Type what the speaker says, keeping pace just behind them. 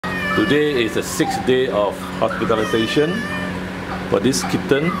Today is the 6th day of hospitalization for this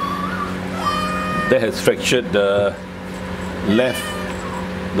kitten that has fractured the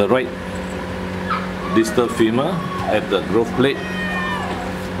right distal femur at the growth plate.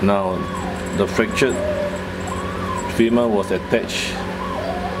 Now the fractured femur was attached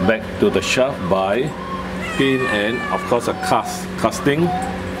back to the shaft by pin and of course a casting,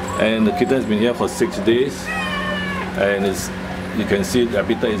 and the kitten has been here for 6 days, and you can see the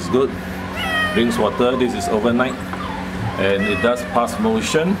appetite is good, drinks water. This is overnight and it does pass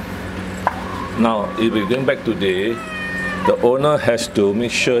motion. Now if we're going back today, the owner has to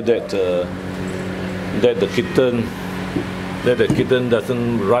make sure that the kitten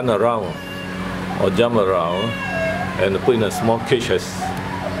doesn't run around or jump around, and put in a small cage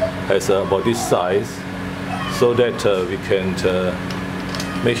has about this size, so that we can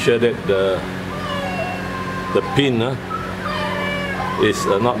make sure that the pin is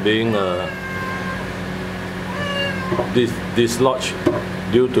not being dislodged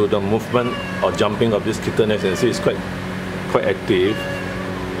due to the movement or jumping of this kitten. As you can see, it's quite active,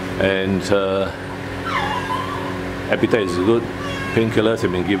 and appetite is good. Painkillers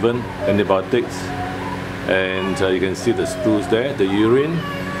have been given, antibiotics, and you can see the stools there, the urine,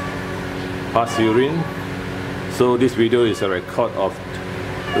 past urine. So this video is a record of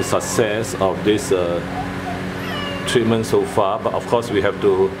the success of this treatment so far, but of course we have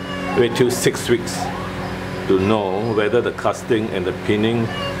to wait till 6 weeks to know whether the casting and the pinning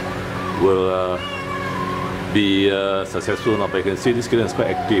will be successful or not. But you can see this kitten is quite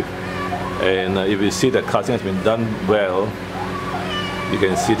active, and if you see the casting has been done well, you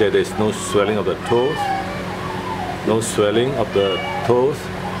can see that there is no swelling of the toes,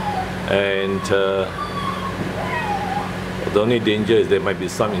 and the only danger is there might be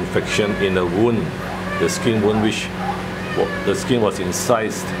some infection in the wound, the skin wound, which the skin was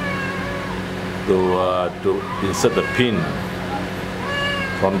incised to insert the pin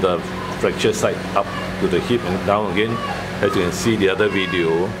from the fracture side up to the hip and down again, as you can see the other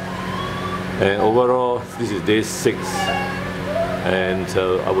video. And overall, this is day 6, and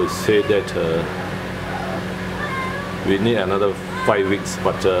I would say that we need another 5 weeks,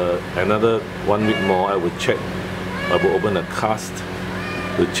 but another 1 week more I will check. I will open a cast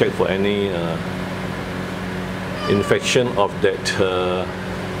to check for any infection of that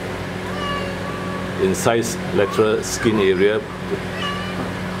incised lateral skin area,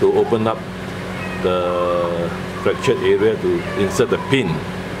 to open up the fractured area to insert the pin.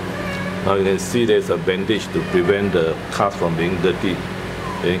 Now you can see there's a bandage to prevent the cast from being dirty,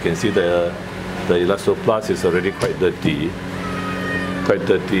 and you can see the elastoplast is already quite dirty,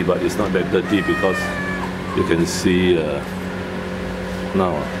 but it's not that dirty because you can see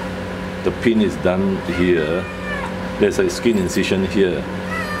now the pin is done here. There's a skin incision here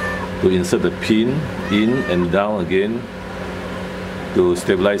to insert the pin in and down again to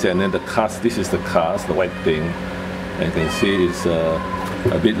stabilize it, and then the cast, this is the cast, the white thing, and you can see it's a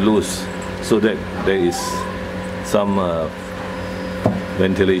bit loose, so that there is some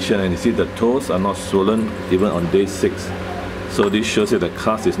ventilation, and you see the toes are not swollen even on day 6. So this shows that the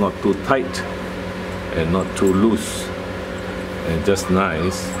cast is not too tight and not too loose, and just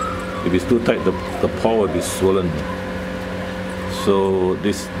nice. If it's too tight, the paw will be swollen. So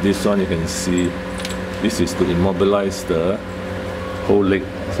this one you can see, this is to immobilize the whole leg,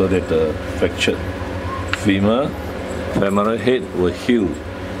 so that the fractured femoral head will heal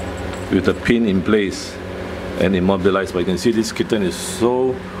with the pin in place and immobilized. But you can see this kitten is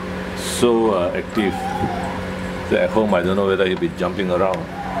so active that at home I don't know whether he'll be jumping around.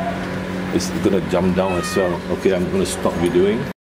 It's going to jump down as well. Okay, I'm going to stop videoing.